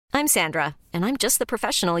I'm Sandra, and I'm just the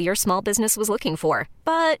professional your small business was looking for.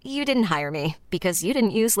 But you didn't hire me because you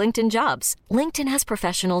didn't use LinkedIn Jobs. LinkedIn has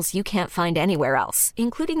professionals you can't find anywhere else,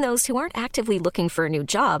 including those who aren't actively looking for a new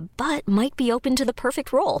job, but might be open to the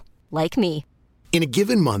perfect role, like me. In a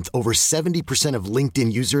given month, over 70% of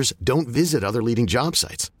LinkedIn users don't visit other leading job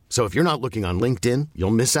sites. So if you're not looking on LinkedIn,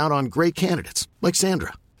 you'll miss out on great candidates like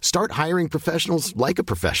Sandra. Start hiring professionals like a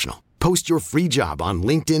professional. Post your free job on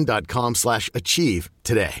linkedin.com/achieve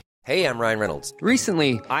today. Hey, I'm Ryan Reynolds.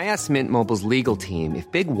 Recently, I asked Mint Mobile's legal team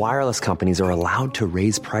if big wireless companies are allowed to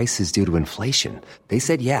raise prices due to inflation. They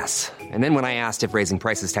said yes. And then when I asked if raising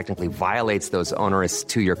prices technically violates those onerous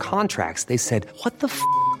two-year contracts, they said, "What the f***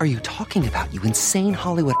 are you talking about, you insane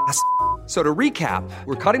Hollywood ass?" So to recap,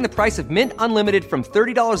 we're cutting the price of Mint Unlimited from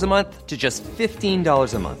 $30 a month to just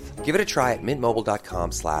 $15 a month. Give it a try at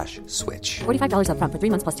mintmobile.com/switch. $45 up front for 3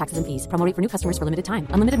 months plus taxes and fees. Promo rate for new customers for limited time.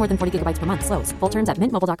 Unlimited more than 40 gigabytes per month. Slows full terms at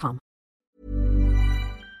mintmobile.com.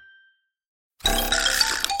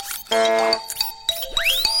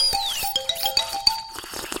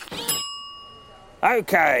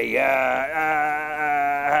 Okay,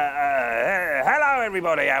 hello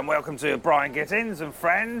everybody and welcome to Brian Gittins and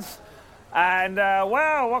Friends. And,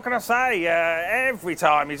 well, what can I say? Every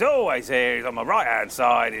time he's always here, he's on my right-hand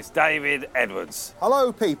side, it's David Edwards.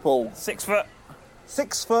 Hello, people. 6 foot.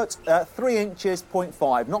 6 foot, 3 inches,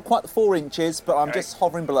 0.5. Not quite the 4 inches, but I'm just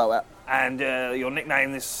hovering below it. And your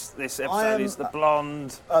nickname this episode is the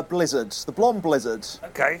Blonde... Blizzard. The Blonde Blizzard.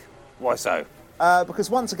 Okay, why so? Because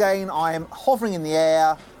once again, I am hovering in the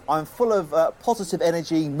air. I'm full of positive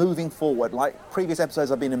energy moving forward. Like previous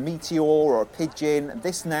episodes, I've been a meteor or a pigeon.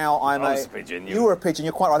 This now, I'm I was a pigeon. You were a pigeon.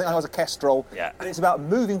 You're quite right. I think I was a kestrel. Yeah. And it's about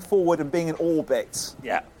moving forward and being in orbit.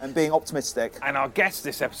 Yeah. And being optimistic. And our guest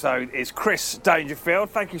this episode is Chris Dangerfield.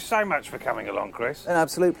 Thank you so much for coming along, Chris. An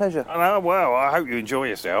absolute pleasure. Well, I hope you enjoy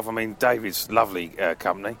yourself. I mean, David's lovely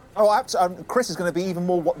company. Oh, absolutely. Chris is going to be even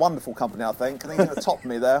more wonderful company, I think. I think he's going to top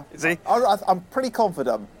me there. Is he? I'm pretty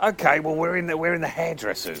confident. Okay, well, we're in the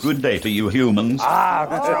hairdressers. Good day to you humans.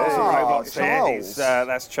 Charles. Charles.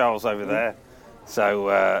 That's Charles over there.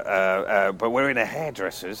 So, but we're in a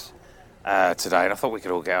hairdressers today, and I thought we could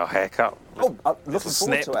all get our hair cut. Looking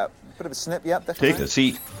forward to it. Bit of a snip, yep, definitely. Take a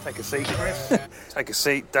seat. Take a seat, Chris. Take a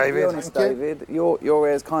seat, David. To be honest, David, your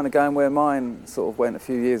hair's kind of going where mine sort of went a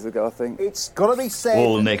few years ago, I think. It's got to be said.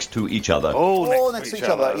 All next to each other. All next to each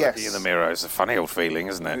other, yes. Looking in the mirror. It's a funny old feeling,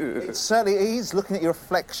 isn't it? It certainly is. Looking at your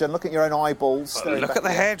reflection, looking at your own eyeballs. Look at the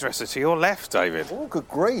hairdresser to your left, David. Oh, good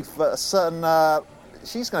grief. But a certain...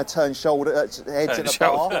 she's going to turn heads in a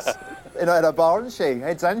bar. In a bar, isn't she?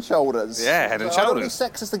 Heads and shoulders. Yeah, head and shoulders. I don't want to be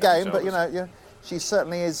sexist again, but, you know... Yeah. She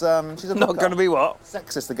certainly is. She's a not going to be what?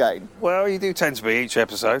 Sexist again. Well, you do tend to be each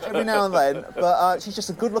episode. Every now and then, but she's just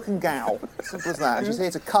a good-looking gal. Simple as that. And she's here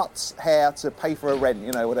to cut hair to pay for her rent,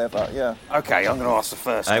 you know, whatever. Yeah. Okay, I'm going to ask the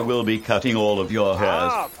first. I will be cutting all of your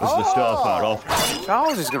hairs as the staff are off.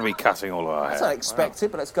 Charles is going to be cutting all of our hair. That's unexpected,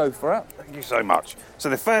 but let's go for it. Thank you so much. So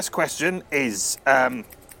the first question is,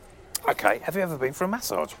 okay, have you ever been for a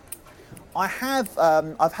massage? I have.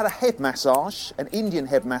 I've had a head massage, an Indian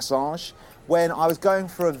head massage, when I was going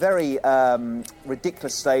for a very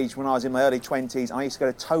ridiculous stage when I was in my early 20s. I used to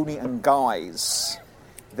go to Tony and Guy's,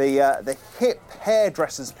 the hip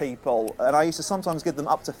hairdressers people, and I used to sometimes give them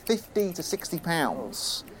up to £50 to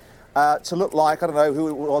 £60 to look like, I don't know who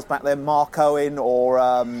it was back then, Mark Owen or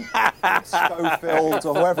Schofield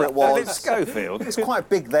or whoever it was. It's Schofield. It was quite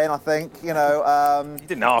big then, I think, you know. You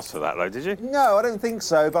didn't ask for that, though, did you? No, I don't think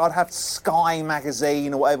so, but I'd have Sky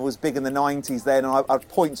magazine or whatever was big in the 90s then, and I'd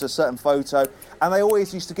point to a certain photo, and they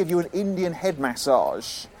always used to give you an Indian head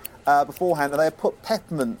massage beforehand, and they'd put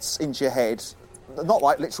peppermints into your head. Not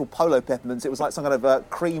like literal polo peppermints, it was like some kind of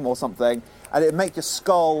cream or something, and it'd make your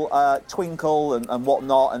skull twinkle and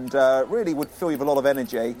whatnot, and really would fill you with a lot of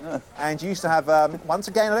energy. Yeah. And you used to have, once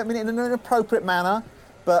again, I don't mean it in an inappropriate manner,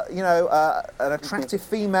 but, you know, an attractive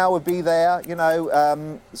female would be there, you know,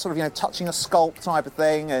 sort of, you know, touching a scalp type of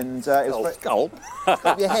thing, and it was... Scalp?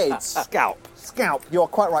 Your head. Scalp. Scalp, you're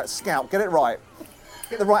quite right, scalp, get it right.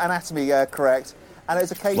 Get the right anatomy correct. And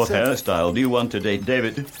it's a case What of... hairstyle do you want today,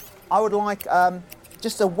 David? I would like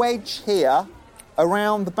just a wedge here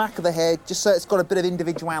around the back of the head, just so it's got a bit of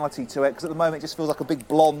individuality to it, because at the moment it just feels like a big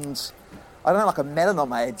blonde, I don't know, like a melon on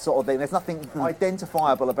my head sort of thing. There's nothing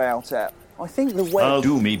identifiable about it. I think the wedge... I'll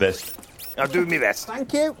do me best. I'll do me best.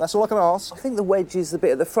 Thank you. That's all I can ask. I think the wedge is the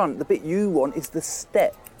bit at the front. The bit you want is the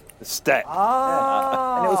step. The step.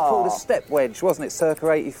 Ah. And it was called a step wedge, wasn't it,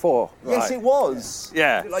 circa 84? Yes, it was.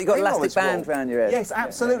 Yeah. Like you got elastic band round your head. Yes,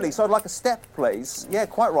 absolutely. So I'd like a step, please. Yeah,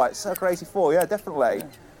 quite right. Circa 84, yeah, definitely.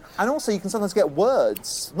 And also, you can sometimes get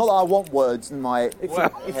words. Not that I want words in my...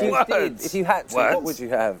 If you had to, what would you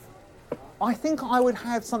have? I think I would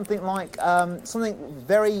have something like something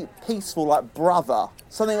very peaceful, like brother.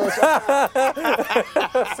 Something that's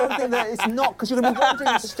something that is not, because you're going to be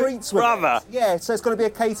wandering the streets with Brother. it. Yeah, so it's going to be a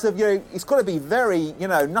case of, it's got to be very,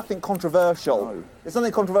 nothing controversial. No. There's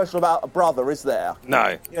nothing controversial about a brother, is there?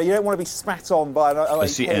 No. You don't want to be spat on by A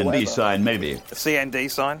CND sign, maybe. A CND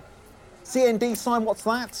sign? CND sign, what's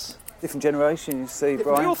that? Different generation, you see,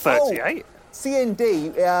 Brian. You're 38.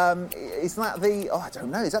 CND, is that I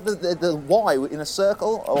don't know, is that the Y in a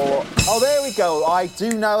circle? Or, oh, there we go, I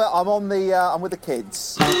do know it, I'm with the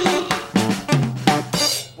kids.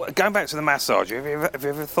 Well, going back to the massage, have you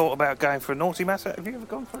ever thought about going for a naughty massage? Have you ever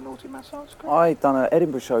gone for a naughty massage? I done an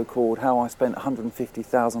Edinburgh show called How I Spent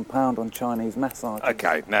 £150,000 on Chinese massage.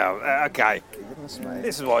 Okay, now, okay. Goodness, mate.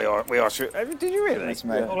 This is why we asked you. Did you really? Goodness,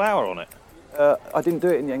 mate. A whole hour on it? I didn't do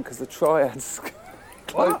it in the end because the triads...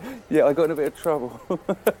 What? Yeah, I got in a bit of trouble.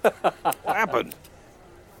 What happened?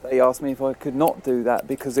 They asked me if I could not do that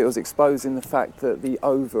because it was exposing the fact that the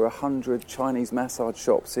over 100 Chinese massage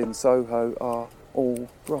shops in Soho are all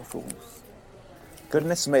brothels.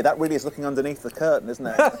 Goodness me, that really is looking underneath the curtain, isn't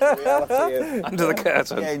it? That's the reality of, Under the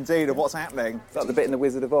curtain? Yeah, indeed, of what's happening. It's like the bit in The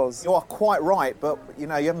Wizard of Oz. You are quite right, but, you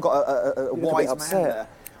haven't got a wise man upset. there.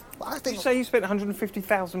 I Did think... you say you spent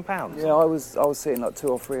 £150,000? Yeah, I was seeing like 2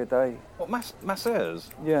 or 3 a day. What,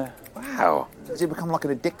 masseurs? Yeah. Wow. Does it become like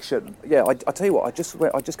an addiction? Yeah, I tell you what, I just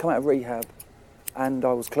come out of rehab and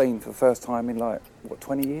I was clean for the first time in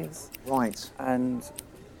 20 years? Right. And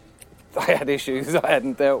I had issues I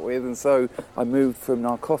hadn't dealt with, and so I moved from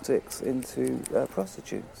narcotics into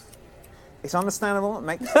prostitutes. It's understandable. It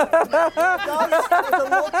makes sense. There's a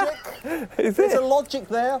logic. There's a logic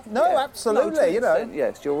there. No, Yeah. absolutely. No,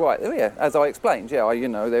 yes, you're right. Oh, yeah, as I explained, there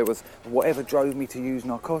was whatever drove me to use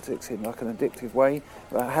narcotics in like an addictive way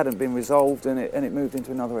hadn't been resolved, and it moved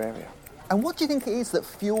into another area. And what do you think it is that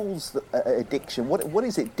fuels the addiction? What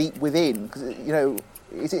is it deep within? Because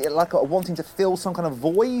is it like wanting to fill some kind of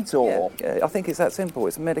void, or? Yeah, I think it's that simple.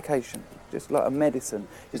 It's medication, just like a medicine.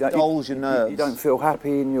 Just dulls your nerves. You don't feel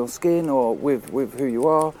happy in your skin or with who you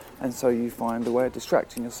are, and so you find a way of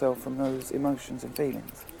distracting yourself from those emotions and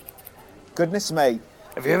feelings. Goodness me.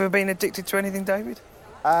 Have you ever been addicted to anything, David?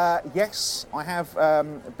 Yes, I have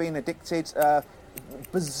been addicted.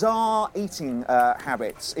 Bizarre eating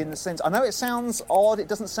habits, in the sense. I know it sounds odd. It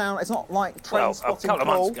doesn't sound. It's not like train spotting. A couple of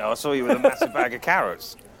months ago, I saw you with a massive bag of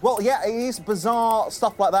carrots. Well, yeah, it is bizarre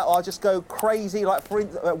stuff like that. I just go crazy. Like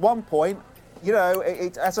at one point,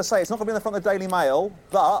 as I say, it's not going to be in the front of the Daily Mail,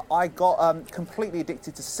 but I got completely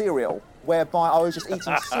addicted to cereal, whereby I was just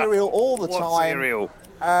eating cereal all the time. What cereal?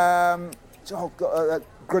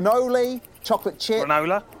 Granola, chocolate chip.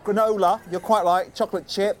 Granola. You're quite right. Chocolate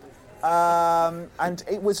chip. And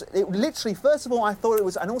it literally, first of all, I thought it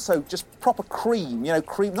was, and also just proper cream,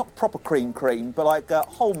 cream, not proper cream, but like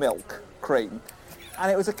whole milk cream.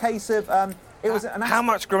 And it was a case of, How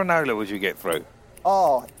much granola would you get through?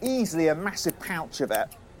 Oh, easily a massive pouch of it.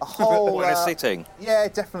 A whole... in a sitting? Yeah,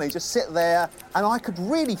 definitely. Just sit there, and I could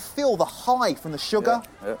really feel the high from the sugar.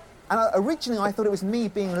 Yeah. And originally I thought it was me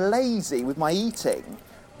being lazy with my eating.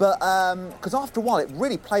 But, because after a while it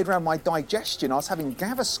really played around my digestion. I was having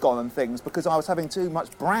Gaviscon and things because I was having too much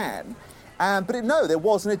bran. But there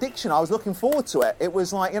was an addiction. I was looking forward to it. It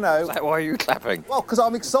was like, Is that why are you clapping? Well, because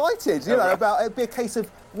I'm excited, about it'd be a case of,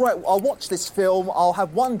 right, I'll watch this film, I'll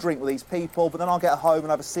have one drink with these people, but then I'll get home and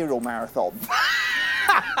have a cereal marathon.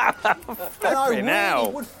 And I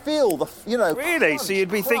really would feel the, Really? crunch, So you'd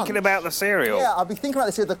be thinking about the cereal? Yeah, I'd be thinking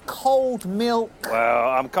about the cold milk. Well,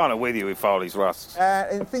 I'm kind of with you with Farley's Rust.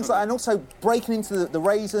 And things like, and also breaking into the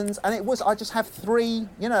raisins. And I just have 3,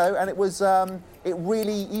 and it was, it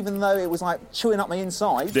really, even though it was like chewing up my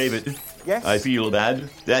insides. David, Yes? I feel bad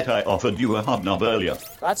that I offered you a hobnob earlier.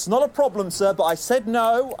 That's not a problem, sir, but I said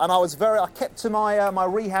no, and I kept to my my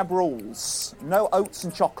rehab rules. No oats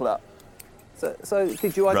and chocolate. So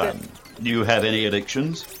did you Right. Do you have any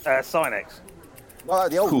addictions? Sinex. Well,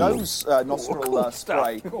 the old Cool. nose nostril Cool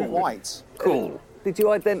spray. stuff. White. Cool. Did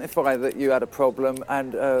you identify that you had a problem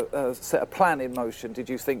and set a plan in motion? Did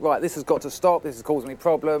you think, right, this has got to stop, this is causing me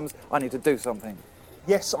problems, I need to do something?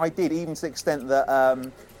 Yes, I did, even to the extent that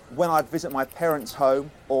when I'd visit my parents'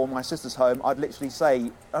 home or my sister's home, I'd literally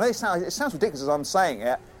say, I know it sounds ridiculous as I'm saying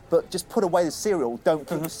it, but just put away the cereal, don't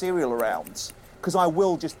keep the cereal around. Because I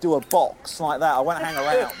will just do a box like that. I won't hang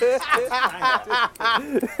around.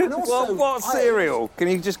 And also, What cereal? Can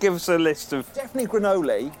you just give us a list of... Definitely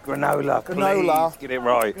granola. Granola, Granola. please. Get it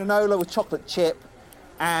right. Granola with chocolate chip.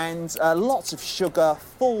 and lots of sugar,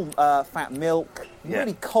 full fat milk,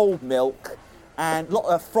 really cold milk, and lot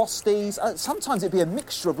of Frosties. Sometimes it'd be a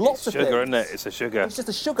mixture of lots of things. Sugar, isn't it? It's a sugar. It's just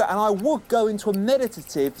a sugar, and I would go into a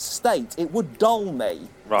meditative state. It would dull me.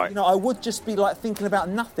 Right. You know, I would just be like thinking about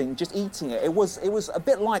nothing, just eating it. It was a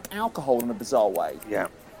bit like alcohol in a bizarre way. Yeah.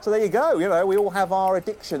 So there you go. You know, we all have our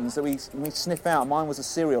addictions that we sniff out. Mine was a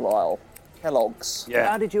cereal aisle, Kellogg's. Yeah.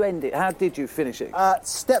 How did you end it? How did you finish it?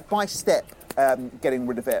 Step by step, getting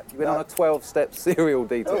rid of it. You went on a 12-step cereal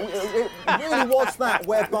detox. It really was that,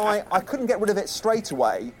 whereby I couldn't get rid of it straight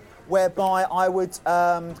away, whereby I would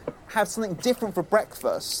have something different for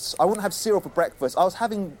breakfast. I wouldn't have cereal for breakfast. I was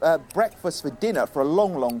having breakfast for dinner for a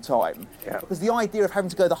long, long time. Yeah. Because the idea of having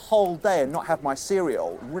to go the whole day and not have my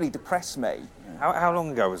cereal really depressed me. How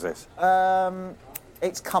long ago was this?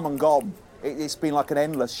 It's come and gone. It's been like an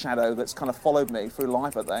endless shadow that's kind of followed me through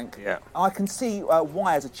life, I think. Yeah. I can see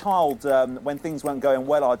why, as a child, when things weren't going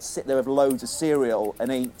well, I'd sit there with loads of cereal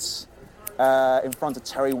and eat in front of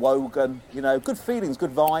Terry Wogan. You know, good feelings,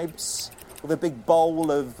 good vibes, with a big bowl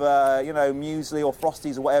of, muesli or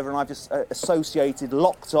Frosties or whatever, and I've just associated,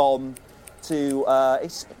 locked on to...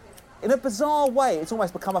 it's in a bizarre way, it's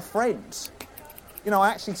almost become a friend. You know, I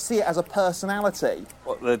actually see it as a personality.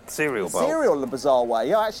 What, the cereal bowl? Cereal in a bizarre way.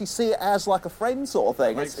 Yeah, I actually see it as like a friend sort of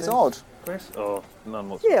thing. It's odd. Chris? Or none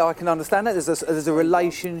whatsoever? Yeah, I can understand that. There's a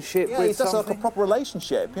relationship Yeah, with it's just something. like a proper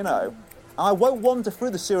relationship, you know. I won't wander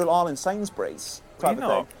through the cereal aisle in Sainsbury's type You're of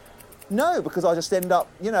not? thing. No, because I just end up,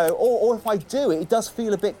 you know, or if I do, it does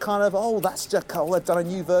feel a bit kind of, oh, that's just, oh, they've done a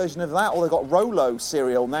new version of that, or they've got Rolo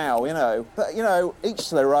cereal now, you know. But, you know, each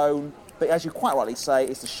to their own. But as you quite rightly say,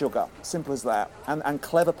 it's the sugar. Simple as that. And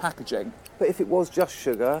clever packaging. But if it was just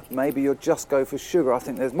sugar, maybe you'd just go for sugar. I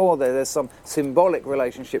think there's more there. There's some symbolic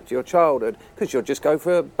relationship to your childhood because you'll just go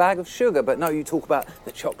for a bag of sugar. But no, you talk about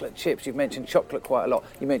the chocolate chips. You've mentioned chocolate quite a lot.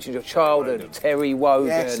 You mentioned your childhood, Terry Wogan.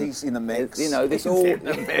 Yes, he's in the mix. You know, this He's all... in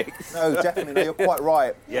the mix. No, definitely, no, you're quite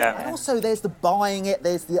right. Yeah. And also, there's the buying it,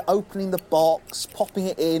 there's the opening the box, popping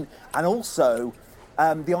it in, and also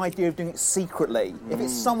the idea of doing it secretly. If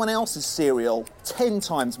it's someone else's cereal, 10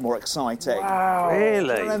 times more exciting. Wow. Really? Do you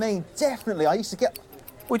know what I mean? Definitely. I used to get...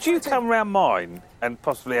 Would you come round mine and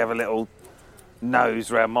possibly have a little nose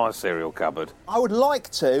round my cereal cupboard? I would like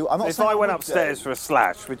to. I'm not If saying I went would upstairs do. for a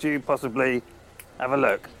slash, would you possibly have a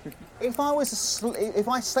look? If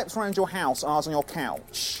I slept around your house and I was on your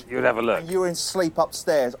couch, You would have a look. and you were in sleep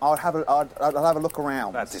upstairs, I'd have a look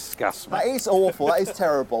around. That disgusts me. That is awful. That is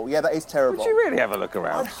terrible. Yeah, that is terrible. Would you really have a look I'd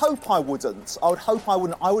around? hope I wouldn't. I would hope I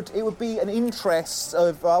wouldn't. It would be an interest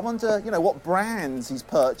of. I wonder, you know, what brands he's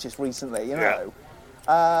purchased recently. You know,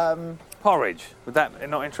 Porridge. Would that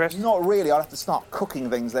not interest you? not really. I'd have to start cooking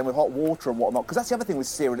things then with hot water and whatnot. Because that's the other thing with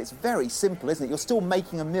cereal. It's very simple, isn't it? You're still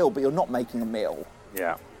making a meal, but you're not making a meal.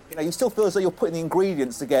 Yeah. You know, you still feel as though you're putting the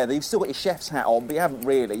ingredients together. You've still got your chef's hat on, but you haven't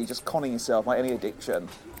really. You're just conning yourself like any addiction.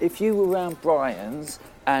 If you were around Brian's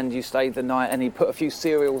and you stayed the night and he put a few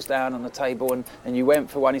cereals down on the table and you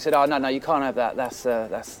went for one, he said, oh, no, you can't have that. That's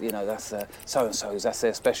so-and-so's. That's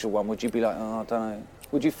their special one. Would you be like, oh, I don't know.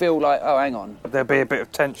 Would you feel like, oh, hang on? Would there be a bit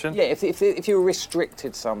of tension? Yeah, if you were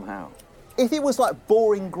restricted somehow. If it was like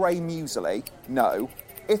boring grey muesli, no.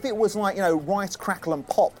 If it was like, you know, Rice Crackle and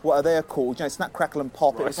Pop, what are they called? You know, Snap Crackle and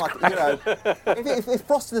Pop. It was like, you know, if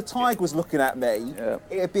Frosty the Tiger was looking at me,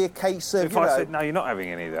 it'd be a case of, If I said, no, you're not having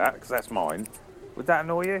any of that, because that's mine, would that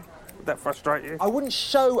annoy you? Would that frustrate you? I wouldn't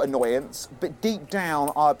show annoyance, but deep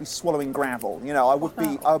down, I'd be swallowing gravel. You know, I would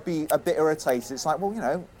be a bit irritated. It's like, well, you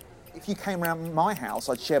know, if you came around my house,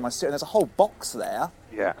 I'd share my cereal. There's a whole box there.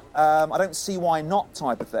 Yeah. I don't see why not,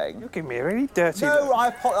 type of thing. You're giving me a really dirty No,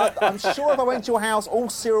 look. I'm sure if I went to your house, all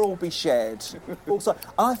cereal will be shared. Also, and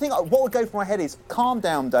I think what would go through my head is, calm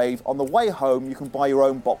down, Dave. On the way home, you can buy your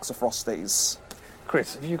own box of Frosties.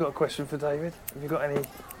 Chris, have you got a question for David? Have you got any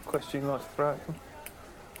question you'd like to throw at him?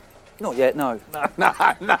 Not yet, no. No.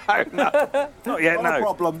 Not yet, Not a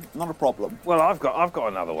problem. Not a problem. Well, I've got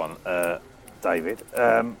another one, David.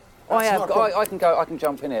 I can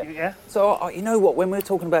jump in here. Yeah. So, you know what, when we were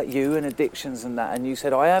talking about you and addictions and that, and you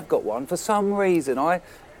said, I have got one, for some reason, I've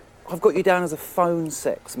got you down as a phone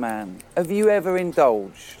sex man. Have you ever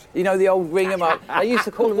indulged? You know, the old ring 'em up. They used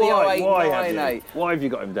to call them the 0898. Why have you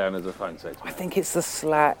got him down as a phone sex? I think it's the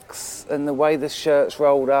slacks and the way the shirt's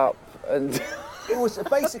rolled up and... It was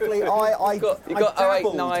basically I got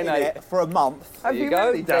dabbled in 0898. it for a month. There you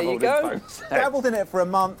go. Dabbled in it for a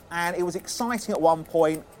month, and it was exciting at one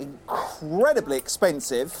point, incredibly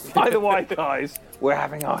expensive. By the way, guys, we're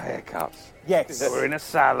having our haircuts. Yes. We're in a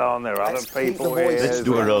salon, there are Let's other keep people the voices here. Let's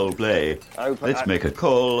do a role play. Let's make a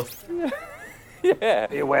call. Yeah.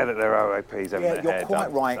 Be aware that there are OAPs having their you're hair quite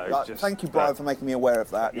done, right. so just- Thank you, Brian, for making me aware of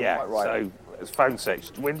that. You're Yeah, quite right. so it's phone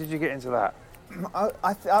sex. When did you get into that?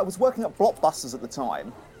 I was working at Blockbusters at the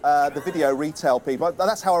time, the video retail people.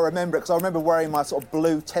 That's how I remember it, because I remember wearing my sort of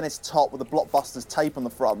blue tennis top with the Blockbusters tape on the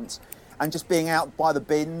front, and just being out by the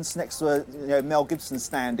bins next to a Mel Gibson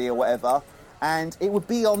standee or whatever. And it would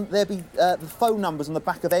be there'd be the phone numbers on the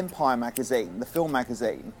back of Empire magazine, the film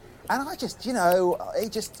magazine. And I just,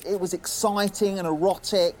 it was exciting and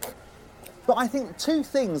erotic. But I think two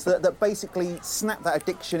things that basically snapped that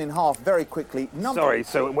addiction in half very quickly. Sorry,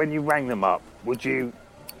 so when you rang them up, would you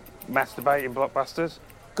masturbate in Blockbusters?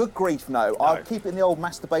 Good grief, no. I'd keep it in the old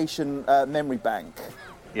masturbation memory bank.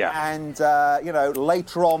 Yeah. And,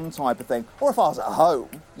 later on type of thing. Or if I was at home,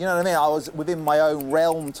 you know what I mean? I was within my own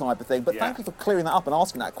realm type of thing. But thank you for clearing that up and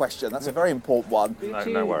asking that question. That's a very important one.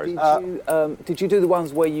 No worries. Did you do the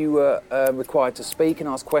ones where you were required to speak and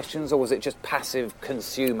ask questions, or was it just passive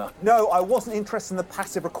consumer? No, I wasn't interested in the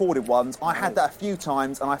passive recorded ones. I had that a few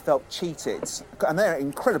times and I felt cheated. And they're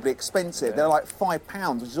incredibly expensive. Yeah. They're like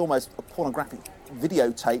 £5, which is almost a pornographic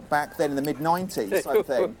videotape back then in the mid-90s type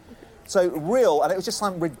thing. So real, and it was just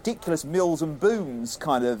some ridiculous Mills and Boons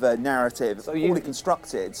kind of narrative, poorly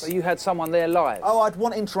constructed. So you had someone there live? Oh, I'd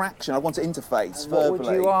want interaction. I'd want to interface verbally. What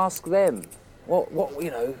would you ask them? What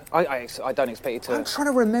I don't expect you to... I'm trying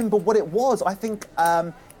to remember what it was. I think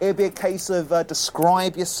it'd be a case of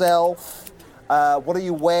describe yourself, what are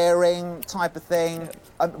you wearing, type of thing.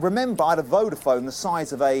 Remember, I had a Vodafone the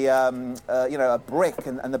size of a brick,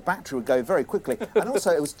 and the battery would go very quickly. And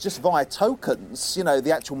also, it was just via tokens,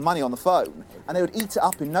 the actual money on the phone, and they would eat it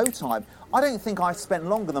up in no time. I don't think I spent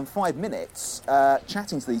longer than 5 minutes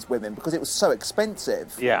chatting to these women because it was so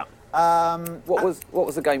expensive. Yeah. What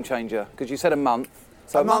was the game changer? Because you said a month.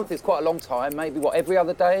 So a month is quite a long time. Maybe every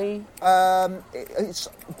other day? It's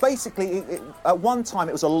basically at one time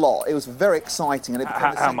it was a lot. It was very exciting, and it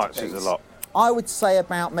became how much is a lot? I would say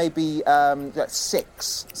about maybe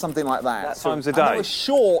 6, something like that. Times a day? And it was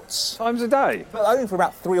short. Times a day? But only for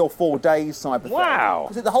about 3 or 4 days type of thing. Wow.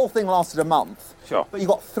 Because the whole thing lasted a month. Sure. But you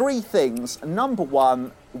got 3 things. Number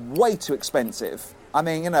one, way too expensive. I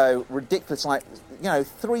mean, ridiculous, like,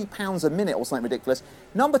 £3 a minute or something ridiculous.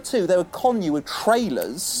 Number 2, they would con you with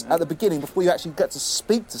trailers at the beginning before you actually get to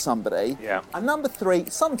speak to somebody. Yeah. And number 3,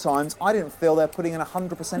 sometimes I didn't feel they're putting in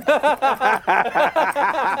 100%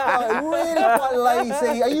 really quite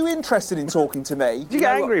lazy. Are you interested in talking to me? Did you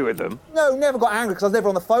get angry with them? No, never got angry because I was never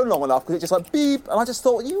on the phone long enough because it just like beep. And I just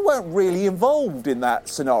thought, you weren't really involved in that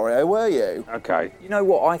scenario, were you? Okay. You know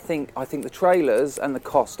what? I think the trailers and the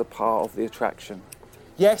cost are part of the attraction.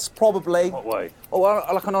 Yes, probably. What way? Oh,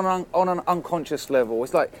 like on an unconscious level.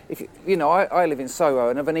 It's like, if I live in Soho,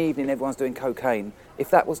 and of an evening everyone's doing cocaine. If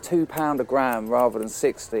that was £2 a gram rather than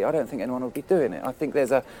 60, I don't think anyone would be doing it. I think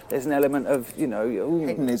there's an element of,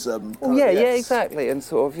 hedonism. Oh, yeah, exactly. And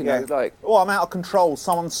sort of, like... Oh, I'm out of control.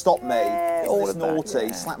 Someone stop me. Yeah, all of that, naughty.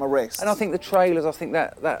 yeah. Slap my wrist. And I think the trailers,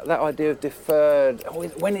 that idea of deferred... Oh,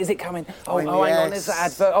 when is it coming? Hang on, there's the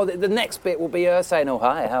advert. Oh, the next bit will be her saying, oh,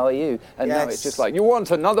 hi, how are you? And now it's just like, you want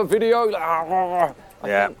another video?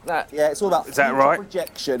 I think that... Yeah, it's all about... Is that right?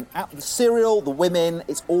 Projection. The serial, the women,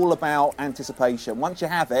 it's all about anticipation. Once you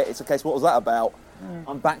have it, it's a case, what was that about?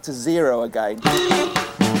 I'm back to 0 again.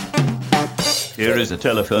 Here is a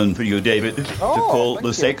telephone for you, David, to call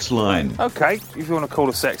the sex line. Okay, if you want to call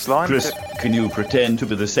the sex line. Chris, can you pretend to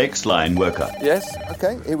be the sex line worker? Yes.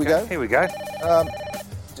 Okay, here we go. Here we go.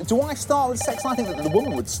 Do I start with sex line? I think that the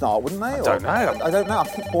woman would start, wouldn't they? I don't know. I don't know. I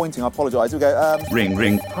keep pointing. I apologise. Here we go. Ring,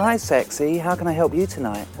 ring. Hi, sexy. How can I help you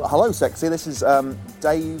tonight? Well, hello, sexy. This is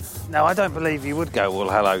Dave. No, I don't believe you would go, well,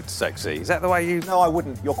 hello, sexy. Is that the way you... No, I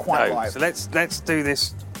wouldn't. You're quite right. So let's do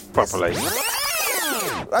this properly.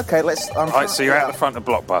 Okay, let's... Right, so you're out the front of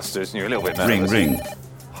Blockbusters and you're a little bit nervous. Ring, ring.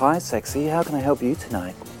 Hi, sexy. How can I help you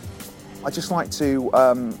tonight? I'd just like to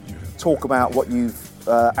talk about what you've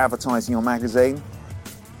advertised in your magazine.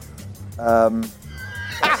 That's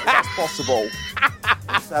possible.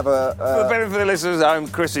 Let's have For the benefit of the listeners at home,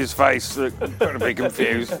 Chris's face looked a bit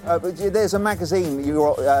confused. But there's a magazine.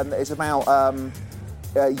 It's about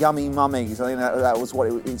yummy mummies. I think that was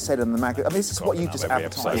what it said in the magazine. I mean, this is what you just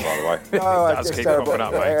advertised. Episode, by the way. No, It does keep popping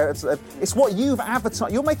up, mate. It's what you've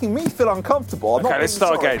advertised. You're making me feel uncomfortable. Okay, let's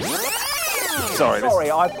start again. Sorry.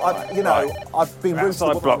 I've been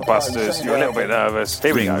outside Blockbusters. You're a little bit nervous.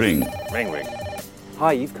 Here we go. Ring, ring, ring.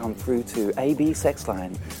 Hi, you've come through to AB Sex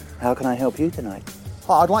Line. How can I help you tonight?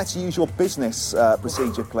 Hi, I'd like to use your business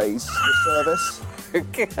procedure, please. Your service.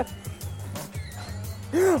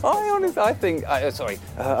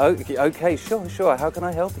 Okay, sure. How can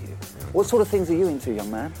I help you? What sort of things are you into, young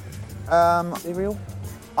man? Cereal?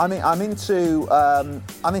 I'm into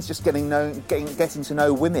just getting to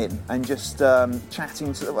know women and just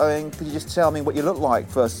chatting to them. I mean, could you just tell me what you look like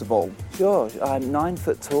first of all? Sure, I'm 9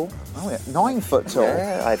 foot tall. Oh yeah, 9 foot tall.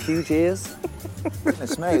 Yeah, I have huge ears.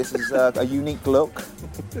 Goodness me, this is a unique look.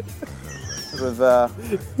 Sort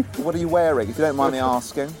of, what are you wearing, if you don't mind me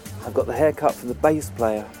asking? I've got the haircut for the bass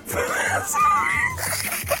player.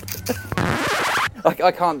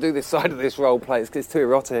 I can't do this side of this role play because it's too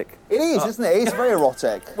erotic. It is, isn't it? It's very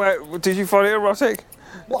erotic. Well, did you find it erotic?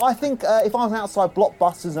 Well, I think if I was outside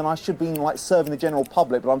Blockbusters and I should be like serving the general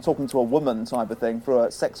public, but I'm talking to a woman type of thing for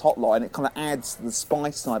a sex hotline, it kind of adds to the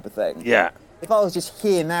spice type of thing. Yeah. If I was just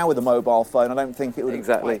here now with a mobile phone, I don't think it would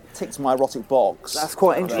Exactly. tick my erotic box. That's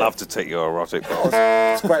quite I'd interesting. love to tick your erotic box.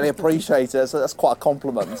 It's greatly appreciated, so that's quite a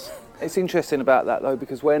compliment. It's interesting about that though,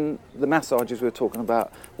 because when the massages we were talking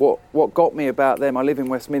about, what got me about them, I live in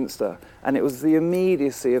Westminster, and it was the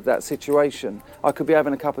immediacy of that situation. I could be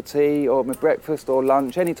having a cup of tea or my breakfast or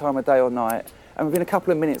lunch any time of day or night, and within a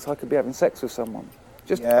couple of minutes I could be having sex with someone.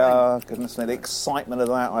 Just Yeah, goodness me, the excitement of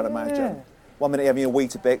that, I'd imagine. 1 minute having a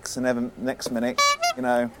Weetabix and then next minute, you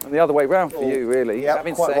know. And the other way round for you, really. Yeah,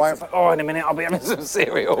 having quite sex, right. it's like, oh, in a minute I'll be having some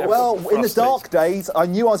cereal. Well, in the Frosties. dark days, I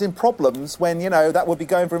knew I was in problems when, you know, that would be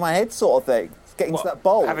going through my head sort of thing. Getting to that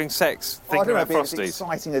bowl. Having sex, Well, I thinking don't know about if it's Frosties.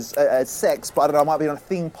 exciting as sex, but I don't know, I might be on a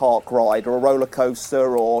theme park ride or a roller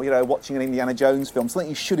coaster or, you know, watching an Indiana Jones film, something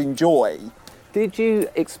you should enjoy. Did you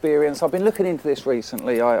experience, I've been looking into this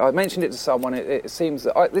recently, I mentioned it to someone, it seems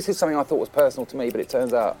that, this is something I thought was personal to me, but it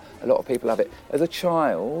turns out a lot of people have it. As a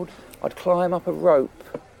child, I'd climb up a rope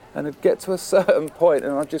and I'd get to a certain point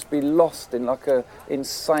and I'd just be lost in like a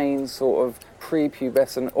insane sort of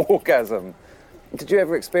prepubescent orgasm. Did you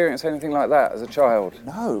ever experience anything like that as a child?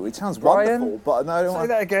 No, it sounds Ryan? wonderful, but no. Say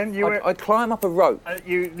that again. I'd climb up a rope.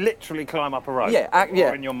 You literally climb up a rope. Yeah,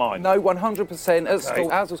 Or in your mind. No, 100%. Okay.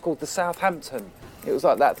 Ours was called the Southampton. It was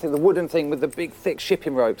like that thing, the wooden thing with the big, thick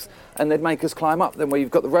shipping ropes, and they'd make us climb up. Then where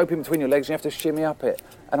you've got the rope in between your legs, and you have to shimmy up it.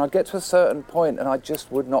 And I'd get to a certain point, and I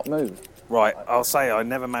just would not move. Right, I'll say I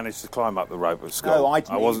never managed to climb up the rope at school. No, I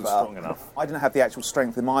didn't wasn't either. strong enough. I didn't have the actual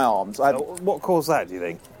strength in my arms. I had, What caused that, do you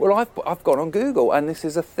think? Well, I've gone on Google, and this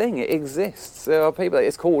is a thing. It exists. There are people.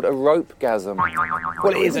 It's called a rope-gasm.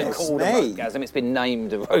 Well, it isn't Goodness called a me. rope-gasm. It's been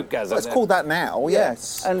named a rope-gasm. it's called that now,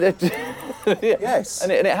 yes. And it, yeah. Yes.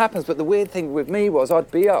 And it happens. But the weird thing with me was I'd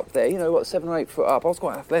be up there, 7 or 8 foot up. I was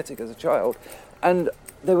quite athletic as a child, and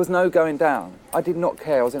there was no going down. I did not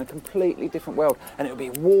care. I was in a completely different world, and it would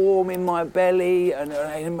be warm in my belly and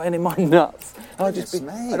in my nuts. I'd just be,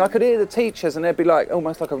 Goodness me. and I could hear the teachers, and they'd be like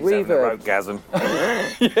almost like a Having a reverb.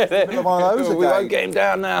 ropegasm. One of those We won't again. get him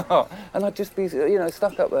down now. And I'd just be,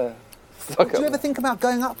 stuck up there. Do you ever think about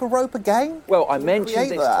going up a rope again? Well, I Create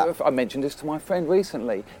that? mentioned this to my friend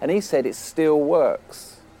recently, and he said it still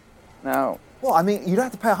works. Now, Well, I mean, you don't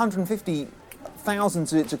have to pay 150,000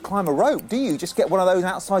 to climb a rope, do you? Just get one of those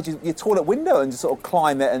outside your toilet window and just sort of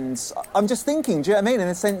climb it. And I'm just thinking, do you know what I mean? In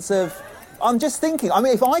a sense of, I'm just thinking. I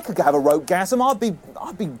mean, if I could have a rope-gasm,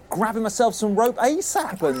 I'd be grabbing myself some rope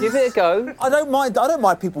ASAP. And give it a go. I don't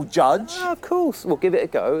mind people judge. Oh, of course. Well, give it a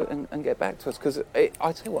go and get back to us, because I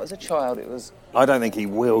tell you what, as a child, it was... I don't think he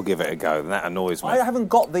will give it a go, and that annoys me. I haven't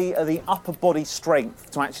got the upper body strength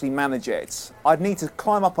to actually manage it. I'd need to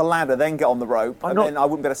climb up a ladder, then get on the rope, and then I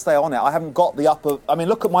wouldn't be able to stay on it. I haven't got the upper... I mean,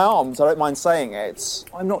 look at my arms. I don't mind saying it.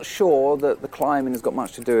 I'm not sure that the climbing has got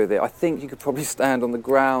much to do with it. I think you could probably stand on the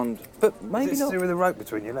ground, but maybe Is it not. to do with the rope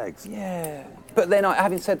between your legs? Yeah. But then,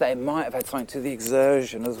 having said that, it might have had something to do with the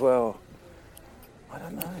exertion as well. I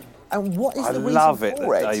don't know. And what is I the reason love it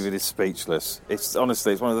for that David is speechless. It's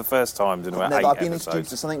honestly, it's one of the first times in about 8 I've been introduced to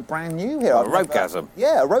episodes. something brand new here. A I've never- ropegasm.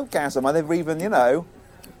 Yeah, a ropegasm. I never even,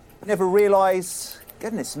 never realised.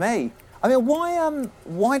 Goodness me. I mean,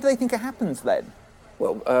 why do they think it happens then?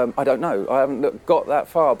 Well, I don't know. I haven't got that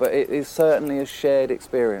far, but it is certainly a shared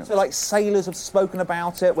experience. So, like, sailors have spoken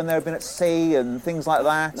about it when they've been at sea and things like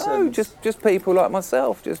that. No, and- just people like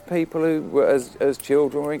myself, just people who, were, as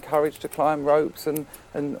children, were encouraged to climb ropes and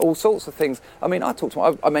all sorts of things. I mean,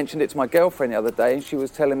 I mentioned it to my girlfriend the other day, and she was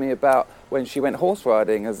telling me about when she went horse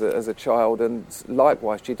riding as a child, and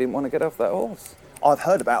likewise, she didn't want to get off that horse. I've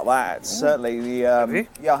heard about that. Certainly, Have you?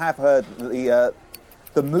 Yeah, I have heard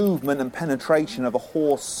the movement and penetration of a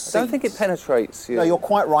horse. I don't think it penetrates you. No, you're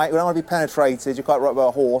quite right. You don't want to be penetrated. You're quite right about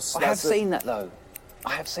a horse. I have seen that, though.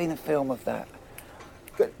 I have seen a film of that.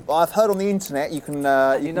 I've heard on the internet you can.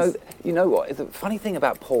 You know what? The funny thing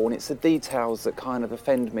about porn, it's the details that kind of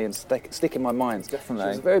offend me and stick in my mind. Definitely. She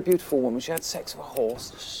was a very beautiful woman. She had sex with a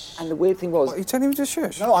horse, and the weird thing was. What, are you telling me to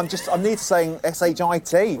shush? No, I'm near to saying shit kind of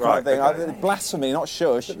thing. Okay. Blasphemy, not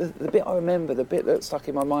shush. The bit I remember, the bit that stuck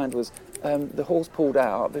in my mind was the horse pulled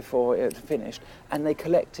out before it had finished, and they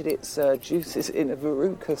collected its juices in a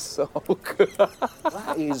verruca sock.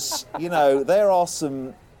 That is, there are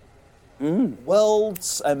some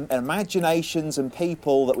worlds and imaginations and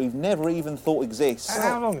people that we've never even thought exist.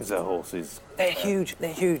 How long is a horse's? They're huge,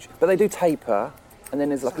 but they do taper, and then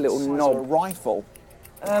there's like a little Size of a knob. rifle.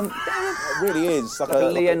 It really is. Like a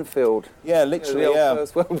Lee Enfield. Yeah, literally, The old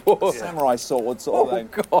First World War. Samurai sword sort of thing.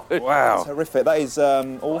 God. Wow. It's horrific. That is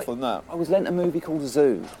awful, isn't that? I was lent a movie called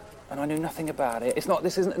Zoo, and I knew nothing about it.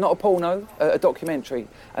 This isn't a porno, a documentary.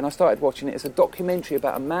 And I started watching it. It's a documentary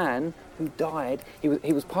about a man who died. He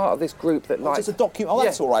was part of this group that liked. It's a documentary. Oh,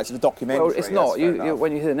 that's all right. It's a documentary. Well, it's not.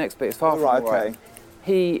 When you hear the next bit, it's far from right. all right.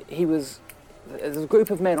 He was. There's a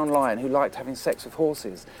group of men online who liked having sex with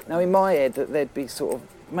horses. Now, in my head, that they'd be sort of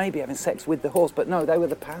maybe having sex with the horse, but no, they were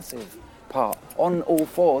the passive part, on all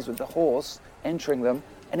fours with the horse entering them,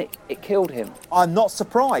 and it killed him. I'm not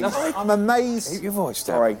surprised. I'm amazed. Keep your voice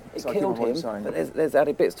down. Sorry. It Sorry, killed keep my him, voice, sorry. but there's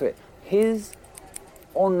added bits to it. His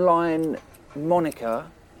online moniker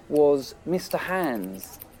was Mr.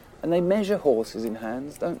 Hands, and they measure horses in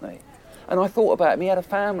hands, don't they? And I thought about him, he had a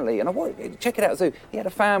family, and I wanted, check it out, Zoo, he had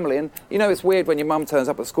a family, and it's weird when your mum turns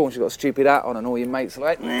up at school and she's got a stupid hat on and all your mates are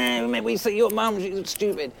like, nah, we see your mum, she's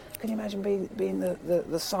stupid. Can you imagine being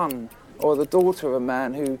the son or the daughter of a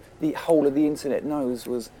man who the whole of the internet knows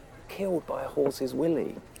was killed by a horse's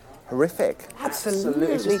willy? Horrific. Absolutely.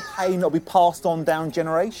 It's just pain that'll be passed on down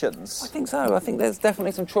generations. I think so. I think there's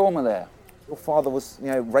definitely some trauma there. Your father was,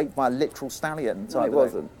 raped by a literal stallion. No, it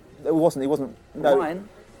wasn't. It wasn't. He wasn't. No. Mine?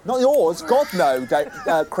 Not yours. God,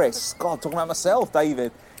 no, Chris. God, talking about myself,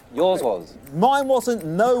 David. Yours was. Mine wasn't.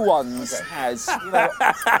 No one's has. I've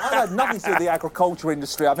had nothing to do with the agriculture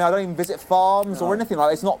industry. I mean, I don't even visit farms or anything like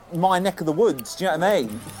that. It's not my neck of the woods. Do you know what I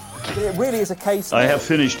mean? It really is a case. I have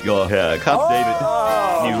finished your haircut,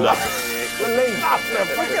 David. You love it.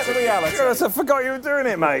 Forget the reality. I forgot you were doing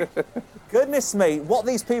it, mate. Goodness me, what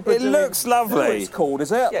these people are doing. It looks lovely. Zoo it's called,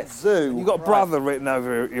 is it? Yes. Zoo. You've got brother written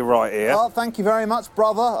over your right ear. Oh, thank you very much,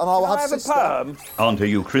 brother. And I will Can I have have a sister. perm? On to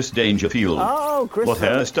you, Chris Dangerfield. Oh, Chris. What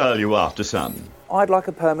hairstyle you after, son? I'd like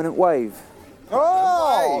a permanent wave.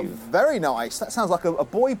 Oh, very nice. That sounds like a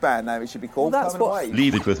boy band name. It should be called. Well, that's Permanent what- Wave.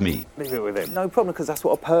 Leave it with me. Leave it with him. No problem, because that's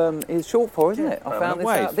what a perm is short for, isn't it? I permanent found this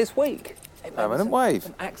wave. out this week. Permanent wave.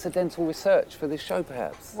 Some accidental research for this show,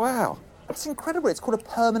 perhaps. Wow. That's incredible. It's called a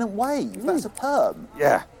permanent wave. That's a perm.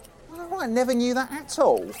 Yeah. Well, I never knew that at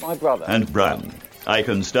all. My brother. And Bran, I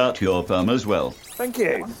can start your perm as well. Thank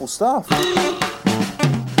you. Wonderful stuff.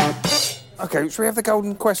 Okay, should we have the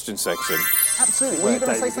golden question section? Absolutely. Were you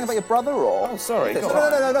going to say something about your brother, or? Oh, sorry. No, Go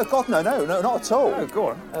on. no, God, no, not at all. Oh, go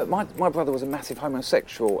on. My brother was a massive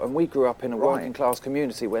homosexual, and we grew up in a working class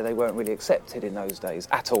community where they weren't really accepted in those days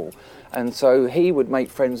at all. And so he would make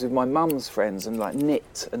friends with my mum's friends and like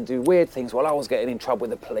knit and do weird things while I was getting in trouble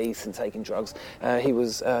with the police and taking drugs. He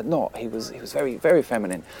was not. He was very, very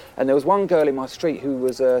feminine. And there was one girl in my street who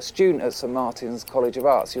was a student at St Martin's College of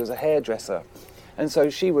Arts. She was a hairdresser. And so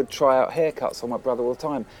she would try out haircuts on my brother all the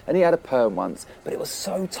time. And he had a perm once, but it was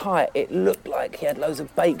so tight, it looked like he had loads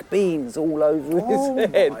of baked beans all over his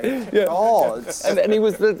head. My God.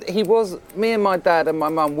 And me and my dad and my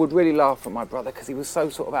mum would really laugh at my brother because he was so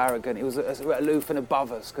sort of arrogant. He was aloof and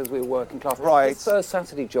above us because we were working class. Right. His first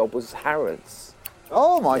Saturday job was Harrods.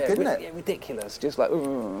 Oh, my goodness. Ridiculous. Just like,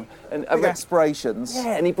 and Big aspirations.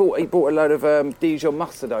 yeah, and he bought a load of Dijon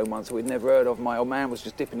mustard once that we'd never heard of. My old man was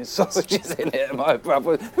just dipping his sausages in it, and my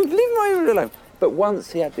brother was, leave my alone. But once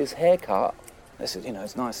he had this haircut, this is,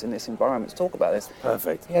 it's nice in this environment to talk about this.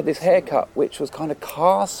 Perfect. He had this haircut which was kind of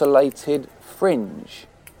carcellated fringe.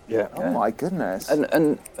 Yeah. Oh, my goodness.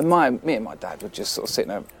 And me and my dad would just sort of sit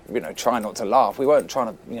there, try not to laugh. We weren't trying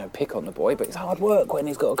to, pick on the boy, but it's hard work when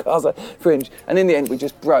he's got a carcer fringe. And in the end, we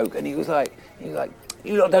just broke. And he was like,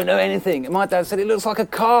 you lot don't know anything. And my dad said, it looks like a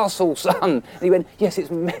castle, son. And he went, yes,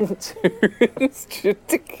 it's meant to. It's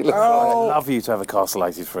ridiculous. Oh. I'd love you to have a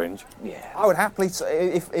castellated fringe. Yeah. I would happily,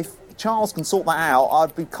 if Charles can sort that out,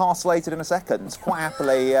 I'd be carcellated in a second. Quite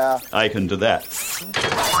happily. I can do that.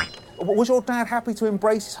 Was your dad happy to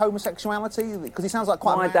embrace his homosexuality? Because he sounds like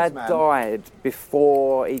quite a My man's dad man. died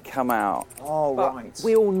before he come out. Oh, But right.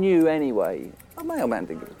 we all knew anyway. My old man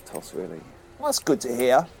didn't give a toss, really. Well, that's good to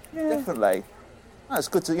hear. Yeah. Definitely. It's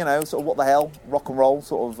good to, sort of what the hell, rock and roll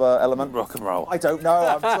sort of element. Rock and roll. I don't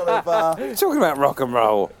know. I'm sort of. Talking about rock and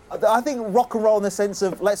roll. I think rock and roll in the sense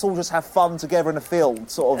of let's all just have fun together in a field,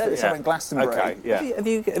 sort of. Something in Glastonbury. Okay. Yeah.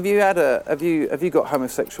 Have you got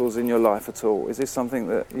homosexuals in your life at all? Is this something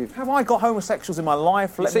that you've? Have I got homosexuals in my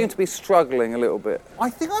life? You seem to be struggling a little bit. I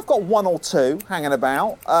think I've got one or two hanging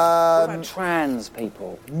about. What about trans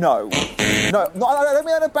people? No, not, I don't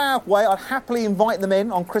mean in a bad way. I'd happily invite them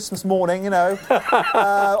in on Christmas morning,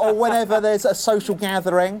 or whenever there's a social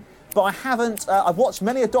gathering. But I haven't. I've watched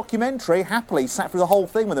many a documentary, happily sat through the whole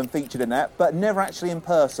thing with them featured in it, but never actually in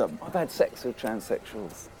person. I've had sex with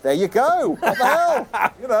transsexuals. There you go. What the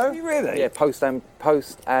hell? You really? Yeah, post and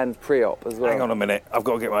pre-op as well. Hang on a minute. I've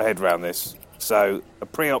got to get my head around this. So a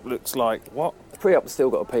pre-op looks like what? A pre-op's still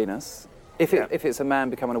got a penis. If it's a man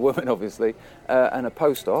becoming a woman, obviously, and a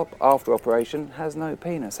post-op after operation has no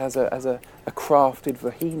penis, has a crafted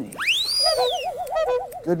vagina.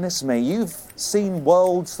 Goodness me, you've seen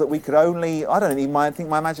worlds that we could only, I don't even think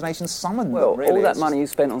my imagination summoned them, really. All that money you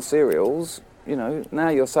spent on cereals, now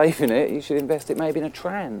you're saving it, you should invest it maybe in a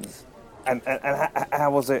trans. And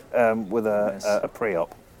how was it with a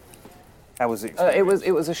pre-op? How was it? It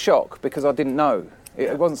was a shock because I didn't know.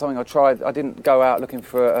 It wasn't something I tried. I didn't go out looking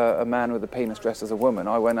for a man with a penis dressed as a woman.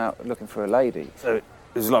 I went out looking for a lady. So it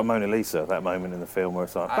was like Mona Lisa, that moment in the film where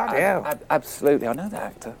it's like, bloody hell. Absolutely, I know the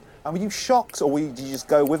actor. And were you shocked, or did you just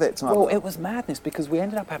go with it? Well, it was madness because we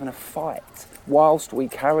ended up having a fight whilst we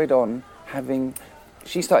carried on having.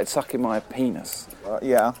 She started sucking my penis.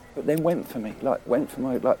 Yeah. But then went for me,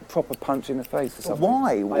 like proper punch in the face or something.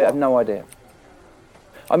 Why? I have no idea.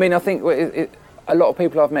 I mean, I think a lot of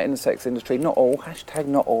people I've met in the sex industry, not all, #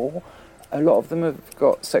 not all, a lot of them have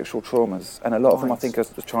got sexual traumas, and a lot of them I think are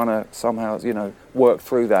trying to somehow, work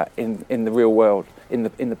through that in the real world, in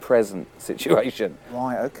the present situation.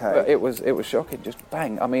 Right. Okay. But it was shocking. Just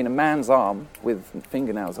bang. I mean, a man's arm with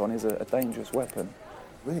fingernails on is a dangerous weapon.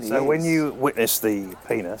 Really. So when you witnessed the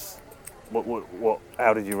penis, what?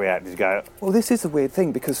 How did you react? Did you go? Well, this is a weird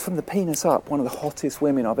thing because from the penis up, one of the hottest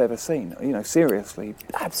women I've ever seen. Seriously,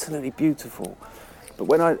 absolutely beautiful. But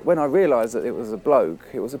when I realised that it was a bloke,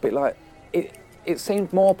 it was a bit like it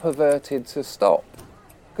seemed more perverted to stop.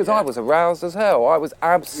 Because I was aroused as hell. I was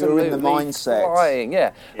absolutely You're in the mindset. flying,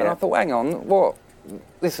 yeah. And I thought, hang on, what?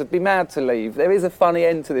 This would be mad to leave. There is a funny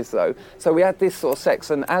end to this, though. So we had this sort of sex,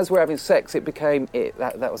 and as we're having sex, it became it.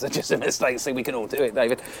 That was just a mistake, so we can all do it,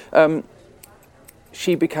 David.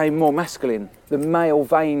 She became more masculine. The male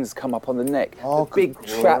veins come up on the neck. Oh, the big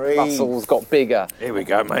trap muscles got bigger. Here we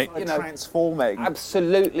go, mate. Transforming.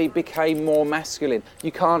 Absolutely became more masculine.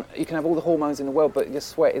 You can have all the hormones in the world, but your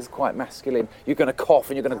sweat is quite masculine. You're going to cough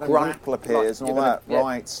and you're going to grunt. Nipple appears and all that. Yeah,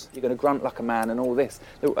 right. You're going to grunt like a man and all this.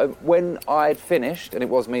 When I'd finished, and it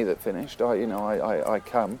was me that finished, I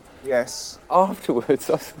come. Yes. Afterwards,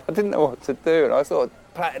 I didn't know what to do, and I sort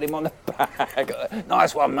of patted him on the back.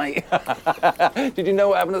 Nice one, mate. Did you know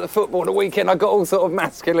what happened at the football the weekend? I got all sort of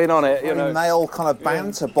masculine on it, Male kind of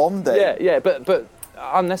banter bonding. Yeah, but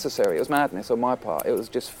unnecessary. It was madness on my part. It was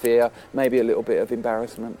just fear, maybe a little bit of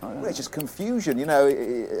embarrassment. It's just confusion.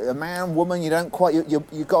 A man, woman, you don't quite.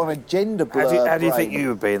 You've got an agenda blur. How do you think you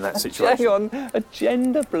would be in that situation? Hang on, a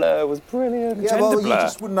gender blur was brilliant. Yeah, you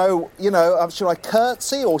just wouldn't know. Should I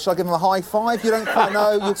curtsy or should I give him a high five? You don't quite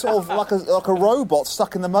know. You're sort of like a robot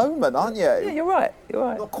stuck in the moment, aren't you? Yeah, you're right.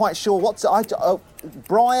 Not quite sure what to.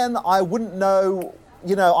 Brian, I wouldn't know.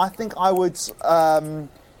 I think I would. I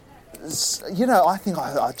think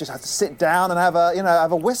I just have to sit down and have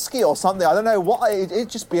a whiskey or something. I don't know what. It'd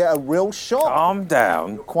just be a real shock. Calm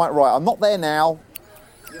down. You're quite right. I'm not there now.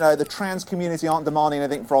 The trans community aren't demanding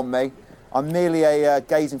anything from me. I'm merely a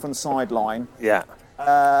gazing from the sideline. Yeah.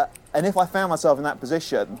 And if I found myself in that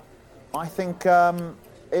position, I think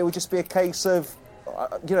it would just be a case of,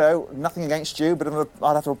 nothing against you, but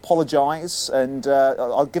I'd have to apologise and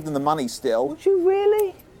I'll give them the money still. Would you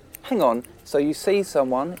really? Hang on. So you see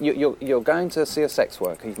someone, you're going to see a sex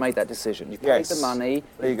worker. You've made that decision. You've paid the money.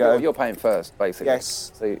 There you go. You're paying first, basically.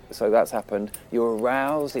 Yes. So that's happened. You're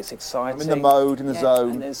aroused. It's exciting. I'm in the mode, in the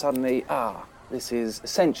zone. And then suddenly, this is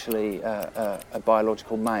essentially a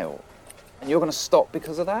biological male, and you're going to stop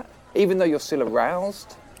because of that, even though you're still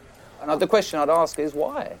aroused. And the question I'd ask is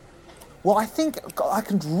why? Well, I think I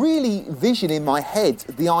can really vision in my head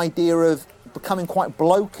the idea of becoming quite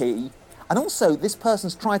blokey. And also, this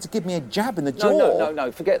person's trying to give me a jab in the jaw.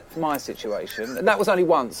 No. Forget my situation. And that was only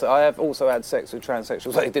once. I have also had sex with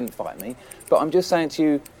transsexuals. They didn't fight me. But I'm just saying to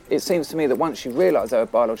you, it seems to me that once you realise they're a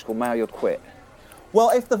biological male, you'd quit. Well,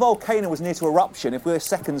 if the volcano was near to eruption, if we were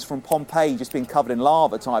seconds from Pompeii just being covered in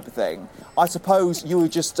lava type of thing, I suppose you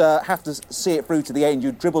would just have to see it through to the end.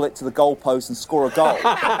 You'd dribble it to the goalpost and score a goal.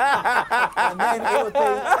 And then it would be,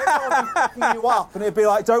 everyone would be picking you up, and it'd be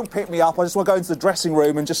like, don't pick me up, I just want to go into the dressing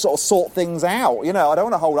room and just sort of sort things out. You know, I don't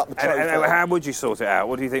want to hold up the trophy. And how would you sort it out?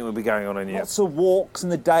 What do you think would be going on in you? Lots of walks in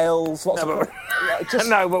the dales, lots of...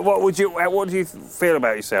 No, but what do you feel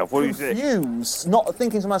about yourself? What do you think? Confused, not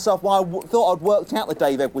thinking to myself, well, I thought I'd worked out the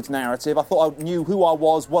Dave Edwards narrative. I thought I knew who I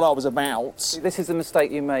was, what I was about. This is the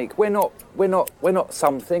mistake you make. We're not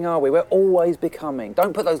something, are we? We're always becoming.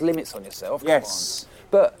 Don't put those limits on yourself. Yes.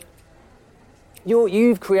 But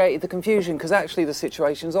you've created the confusion because actually the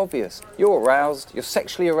situation's obvious. You're aroused. You're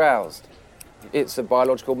sexually aroused. It's a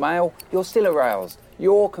biological male. You're still aroused.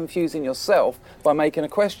 You're confusing yourself by making a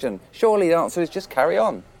question. Surely the answer is just carry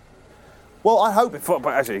on. Well, I hope... But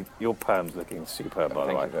actually, your perm's looking superb, by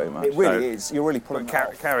the way. Thank you very much. It really is. You're really pulling it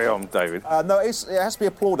off. Carry on, David. No, it has to be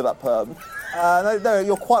applauded, that perm. No,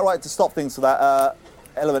 you're quite right to stop things for that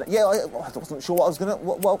element. Yeah, I wasn't sure what I was going to...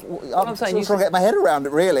 Well, I'm trying to get my head around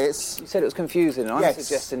it, really. You said it was confusing, and I'm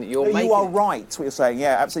suggesting that you're making... You are right, what you're saying,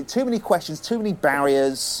 yeah, absolutely. Too many questions, too many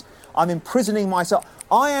barriers. I'm imprisoning myself.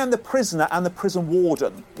 I am the prisoner and the prison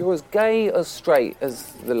warden. You're as gay as straight as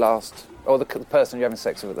the last... or the person you're having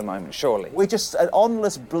sex with at the moment, surely. We're just an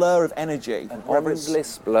endless blur of energy. An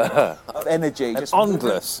endless blur. Of energy. Just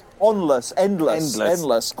endless.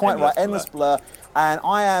 Endless. Quite right, endless blur. And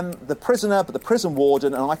I am the prisoner, but the prison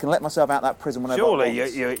warden, and I can let myself out that prison whenever I want.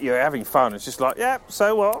 Surely you're having fun. It's just like, yeah,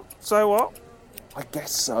 so what? I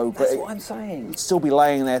guess so, but... That's what I'm saying. You'd still be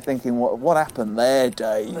laying there thinking, what happened there,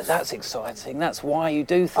 Dave? But that's exciting. That's why you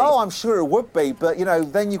do things. Oh, I'm sure it would be, but, you know,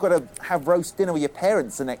 then you've got to have roast dinner with your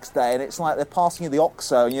parents the next day, and it's like they're passing you the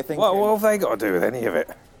OXO, and you're thinking... What have they got to do with any of it?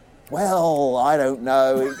 Well, I don't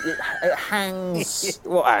know. It hangs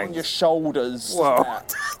on your shoulders. Well,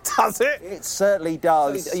 does it? It certainly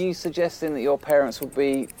does. So are you suggesting that your parents would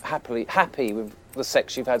be happy with the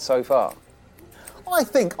sex you've had so far? I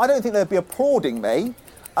don't think they'd be applauding me.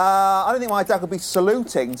 I don't think my dad would be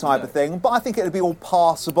saluting type of thing, but I think it would be all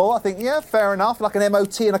passable. I think, yeah, fair enough, like an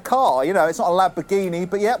MOT in a car. You know, it's not a Lamborghini,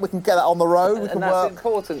 but yeah, we can get that on the road. We can that's work.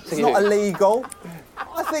 Important to it's you. Not illegal.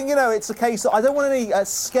 I think, you know, it's a case that I don't want any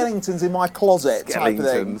skeletons in my closet type of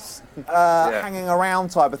thing. Hanging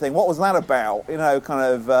around type of thing. What was that about? You know, kind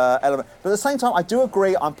of element. But at the same time, I do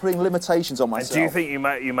agree I'm putting limitations on myself. And do you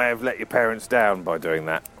think you may have let your parents down by doing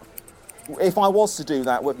that? If I was to do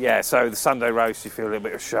that... Yeah, so the Sunday roast, you feel a little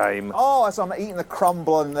bit of shame. Oh, as I'm eating the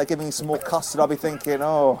crumble and they're giving me some more custard, I'll be thinking,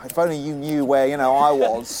 oh, if only you knew where, you know, I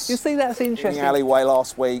was. You see, that's interesting. In the alleyway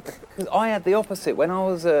last week. Because I had the opposite. When I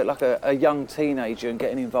was like a young teenager and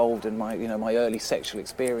getting involved in my early sexual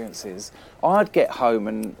experiences, I'd get home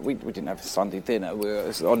and we didn't have a Sunday dinner. We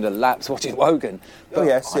were on the laps watching Wogan. But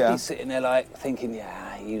I'd be sitting there like thinking,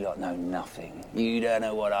 you lot know nothing. You don't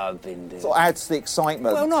know what I've been doing. So it adds to the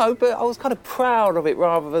excitement. Well, no, but I was kind of proud of it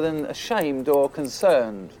rather than ashamed or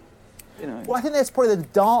concerned. You know. Well, I think that's probably the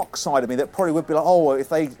dark side of me that probably would be like, oh, if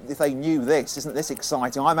they knew this, isn't this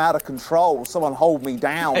exciting? I'm out of control. Someone hold me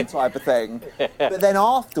down type of thing. But then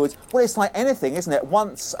afterwards, well, it's like anything, isn't it?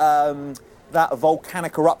 Once that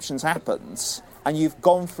volcanic eruptions happens and you've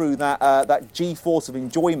gone through that G-force of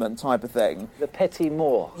enjoyment type of thing. The petit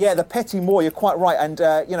mort. Yeah, the petit mort, you're quite right. And,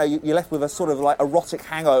 you're left with a sort of like erotic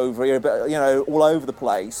hangover, all over the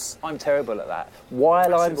place. I'm terrible at that.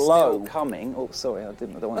 While I'm still coming... Oh, sorry, I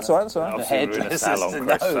don't want to... That's all right. The hairdressers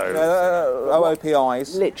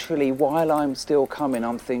OOPIs. Literally, while I'm still coming,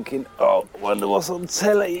 I'm thinking, oh, wonder what's on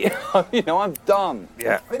telly. I'm done.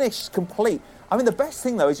 Yeah. Finished, complete. I mean, the best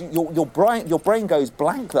thing, though, is your brain goes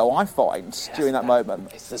blank, though, I find, during that moment.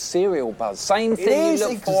 It's the cereal buzz. Same thing it is you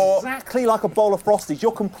look for. Exactly like a bowl of Frosties.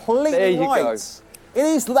 You're completely there you right. Go. It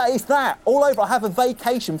is that. It's that. All over. I have a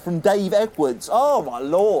vacation from Dave Edwards. Oh, my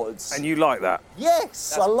lords. And you like that?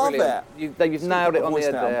 Yes, I love it. You've nailed it on the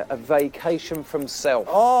head there. A vacation from self.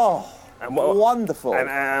 Oh, and wonderful.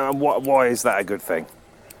 And why is that a good thing?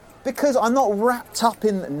 Because I'm not wrapped up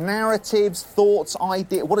in narratives, thoughts,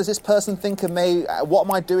 ideas. What does this person think of me? What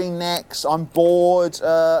am I doing next? I'm bored.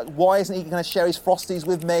 Why isn't he going to share his Frosties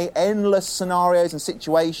with me? Endless scenarios and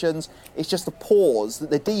situations. It's just a pause,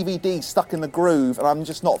 the DVD stuck in the groove, and I'm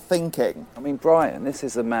just not thinking. I mean, Brian, this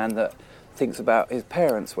is a man that thinks about his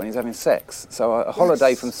parents when he's having sex. So a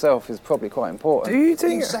holiday from self is probably quite important. Do you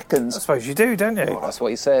think? 2 seconds. I suppose you do, don't you? Oh, that's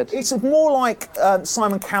what he said. It's more like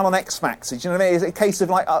Simon Cowell on X Factor. Do you know what I mean? It's a case of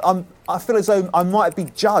like I feel as though I might be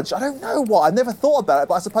judged. I don't know why. I've never thought about it,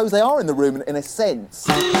 but I suppose they are in the room in a sense.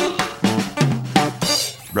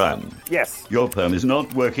 Brian. Yes. Your perm is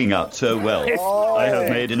not working out so well. I have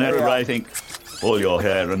made an error, I think. All your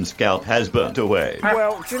hair and scalp has burnt away.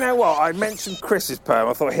 Well, do you know what? I mentioned Chris's perm.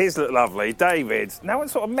 I thought his looked lovely. David, no one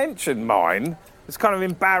sort of mentioned mine. It's kind of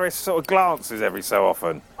embarrassed sort of glances every so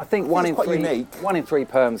often. I think one in quite three unique. 1 in 3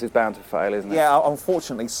 perms is bound to fail, isn't it? Yeah,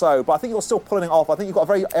 unfortunately so. But I think you're still pulling it off. I think you've got a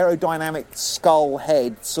very aerodynamic skull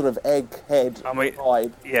head, sort of egg head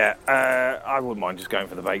vibe. Yeah, I wouldn't mind just going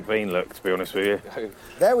for the baked bean look, to be honest with you.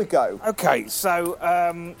 There we go. Okay,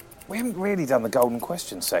 so we haven't really done the golden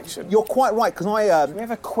question section. You're quite right, because We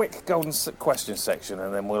have a quick golden question section,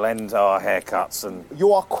 and then we'll end our haircuts. And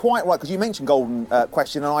you are quite right, because you mentioned golden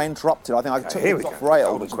question, and I interrupted. I think I took here it we off go. rails,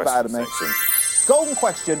 Golden which was bad of me. question Golden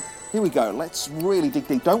question. Here we go. Let's really dig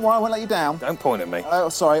deep. Don't worry, I won't let you down. Don't point at me. Oh,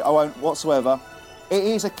 sorry, I won't whatsoever. It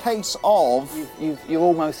is a case of... You're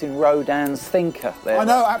almost in Rodin's thinker there. I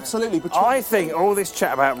know, absolutely. I think all this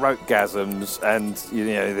chat about rotegasms and,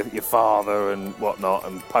 your father and whatnot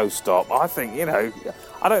and post-op, I think,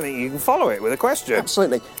 I don't think you can follow it with a question.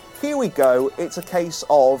 Absolutely. Here we go. It's a case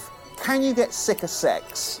of, can you get sick of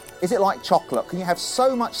sex? Is it like chocolate? Can you have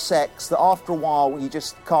so much sex that after a while you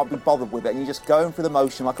just can't be bothered with it and you're just going through the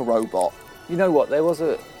motion like a robot? You know what? There was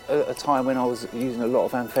a time when I was using a lot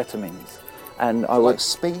of amphetamines. And I like would,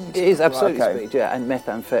 speed? It is absolutely Right, okay. speed, yeah. And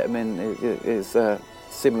methamphetamine is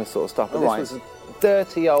similar sort of stuff. But Right. this was a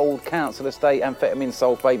dirty old council estate amphetamine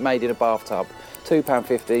sulfate made in a bathtub.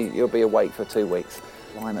 £2.50, you'll be awake for 2 weeks.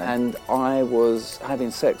 Blimey. And I was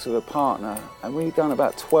having sex with a partner, and we'd done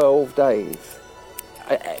about 12 days.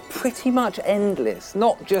 Pretty much endless,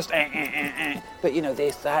 not just but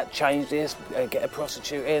this, that, change this, get a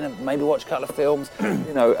prostitute in and maybe watch a couple of films,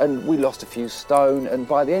 and we lost a few stone, and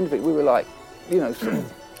by the end of it we were like, sort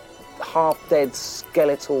of half-dead,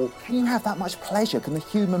 skeletal. Can you have that much pleasure? Can the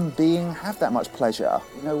human being have that much pleasure?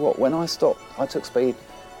 You know what, when I stopped, I took speed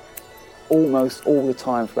almost all the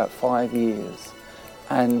time for about 5 years,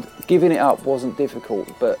 and giving it up wasn't difficult,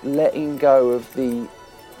 but letting go of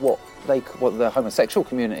what the homosexual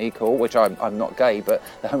community call, which I'm not gay, but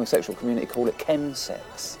the homosexual community call it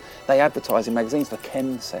chemsex. They advertise in magazines for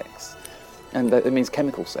chemsex, and it means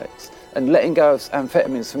chemical sex. And letting go of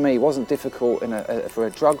amphetamines for me wasn't difficult for a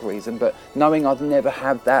drug reason, but knowing I'd never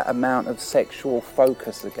have that amount of sexual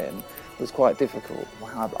focus again was quite difficult.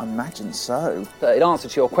 Wow, I imagine so. But in answer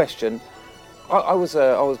to your question, I was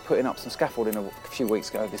putting up some scaffolding a few weeks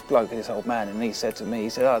ago, this old man, and he said to me,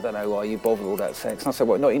 I don't know why you bother all that sex. And I said,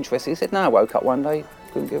 what, not interested? He said, no, I woke up one day,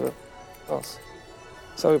 couldn't give a toss.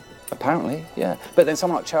 So apparently, yeah. But then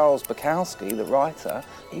someone like Charles Bukowski, the writer,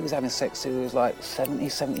 he was having sex till he was like 70,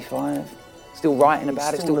 75, still writing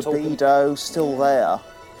about it, still talking. Libido, still there.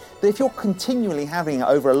 But if you're continually having it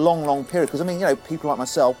over a long, long period, because, people like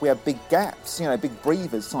myself, we have big gaps, big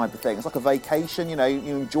breathers type of thing. It's like a vacation, you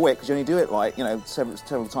enjoy it because you only do it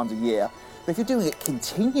several times a year. But if you're doing it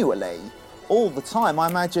continually, all the time, I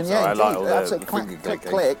imagine, I like all absolutely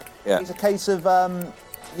click. Yeah. It's a case of,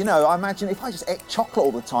 I imagine if I just ate chocolate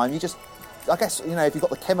all the time, if you've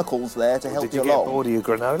got the chemicals there to help you along. Did you get bored of your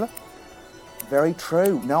granola? Very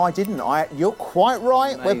true. No, I didn't. You're quite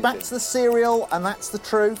right. Amazing. We're back to the cereal, and that's the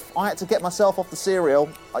truth. I had to get myself off the cereal.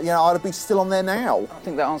 I'd be still on there now. I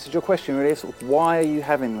think that answered your question, really. Sort of, why are you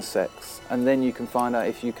having the sex? And then you can find out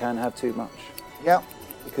if you can have too much. Yeah.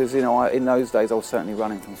 Because, in those days, I was certainly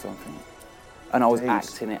running from something. And I was Jeez.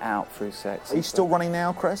 acting it out through sex. Are you still running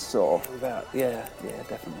now, Chris? Or Yeah,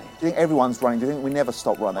 definitely. do you think everyone's running? Do you think we never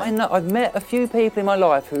stop running? I know. I've met a few people in my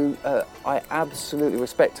life who I absolutely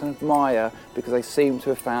respect and admire because they seem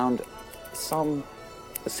to have found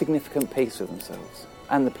a significant peace with themselves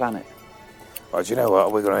and the planet. Right, do you know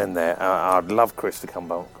what? We're going to end there. I'd love Chris to come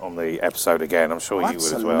back on the episode again. I'm sure you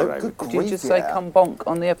would as well, David. Good Did you grief, just say yeah. come bonk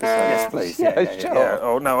on the episode? Yes, please. Sure. Yeah.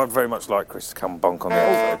 Oh, no, I'd very much like Chris to come bonk on the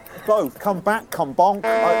episode. Both. Come back, come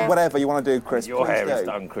bonk, whatever you want to do, Chris. Your please hair do. is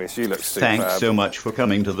done, Chris. You look superb. Thanks so much for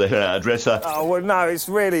coming to the hairdresser. Oh, well, no, it's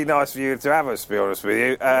really nice of you to have us, to be honest with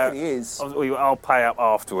you. It really is. I'll pay up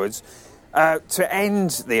afterwards. To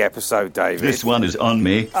end the episode, David. This one is on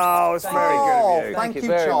me. Oh, it's very good of you. Thank you,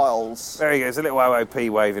 very much. Charles. Very good. There's a little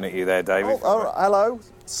OOP waving at you there, David. Oh, hello.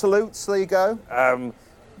 Salutes, there you go.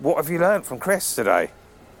 What have you learnt from Chris today?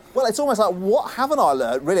 Well, it's almost like, what haven't I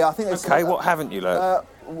learned, really? I think it's... Okay, what haven't you learnt?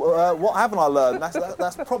 What haven't I learned?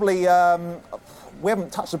 That's probably... we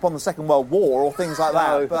haven't touched upon the Second World War or things like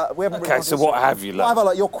that, but we haven't... Okay, so what have you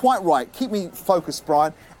learnt? You're quite right. Keep me focused,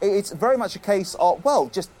 Brian. It's very much a case of,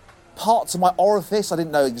 just parts of my orifice I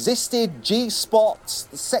didn't know existed, G-spots,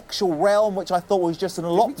 the sexual realm, which I thought was just an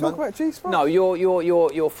allotment. Did we talk about G-spots? No,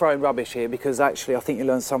 you're throwing rubbish here because actually I think you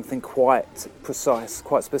learned something quite precise,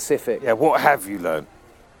 quite specific. Yeah, what have you learnt?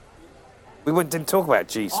 We didn't talk about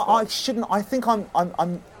G-spot. I shouldn't. I think I'm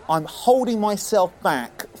holding myself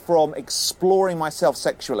back from exploring myself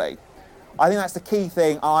sexually. I think that's the key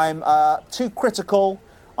thing. I'm too critical.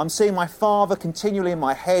 I'm seeing my father continually in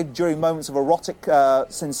my head during moments of erotic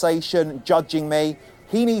sensation, judging me.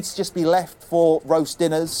 He needs to just be left for roast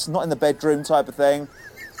dinners, not in the bedroom type of thing.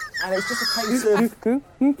 And it's just a case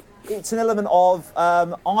of... It's an element of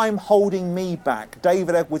I'm holding me back.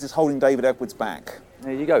 David Edwards is holding David Edwards back.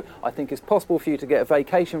 There you go. I think it's possible for you to get a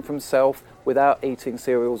vacation from self without eating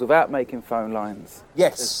cereals, without making phone lines.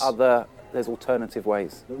 Yes. There's alternative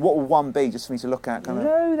ways. What will one be, just for me to look at?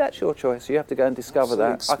 No, that's your choice. You have to go and discover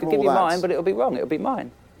that. I could give you mine, but it'll be wrong. It'll be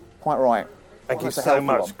mine. Quite right. Thank you so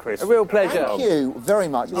much, Chris. A real pleasure. Thank you very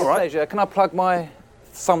much. It's a pleasure. Can I plug my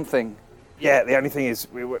something? Yeah, the only thing is,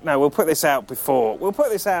 we'll put this out before. We'll put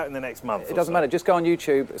this out in the next month. It doesn't matter. Just go on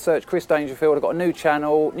YouTube, search Chris Dangerfield. I've got a new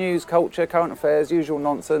channel, news, culture, current affairs, usual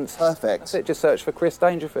nonsense. Perfect. That's it. Just search for Chris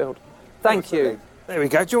Dangerfield. Thank you. There we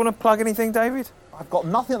go. Do you want to plug anything, David? I've got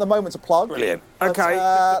nothing at the moment to plug. Brilliant. But, Okay.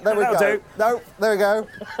 there we That'll go. do. No, there we go.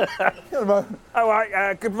 All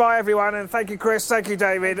right. Goodbye, everyone, and thank you, Chris. Thank you,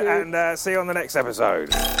 David, and see you on the next episode.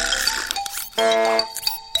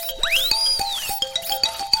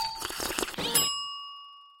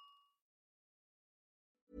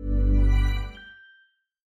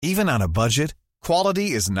 Even on a budget,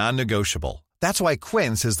 quality is non-negotiable. That's why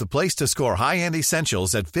Quince is the place to score high-end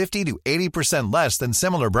essentials at 50 to 80% less than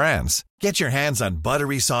similar brands. Get your hands on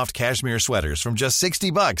buttery soft cashmere sweaters from just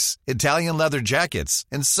 $60, Italian leather jackets,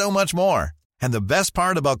 and so much more. And the best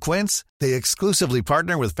part about Quince, they exclusively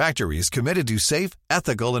partner with factories committed to safe,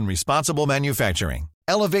 ethical, and responsible manufacturing.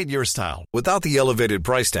 Elevate your style without the elevated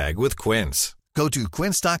price tag with Quince. Go to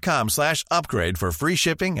quince.com/upgrade for free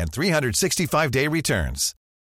shipping and 365-day returns.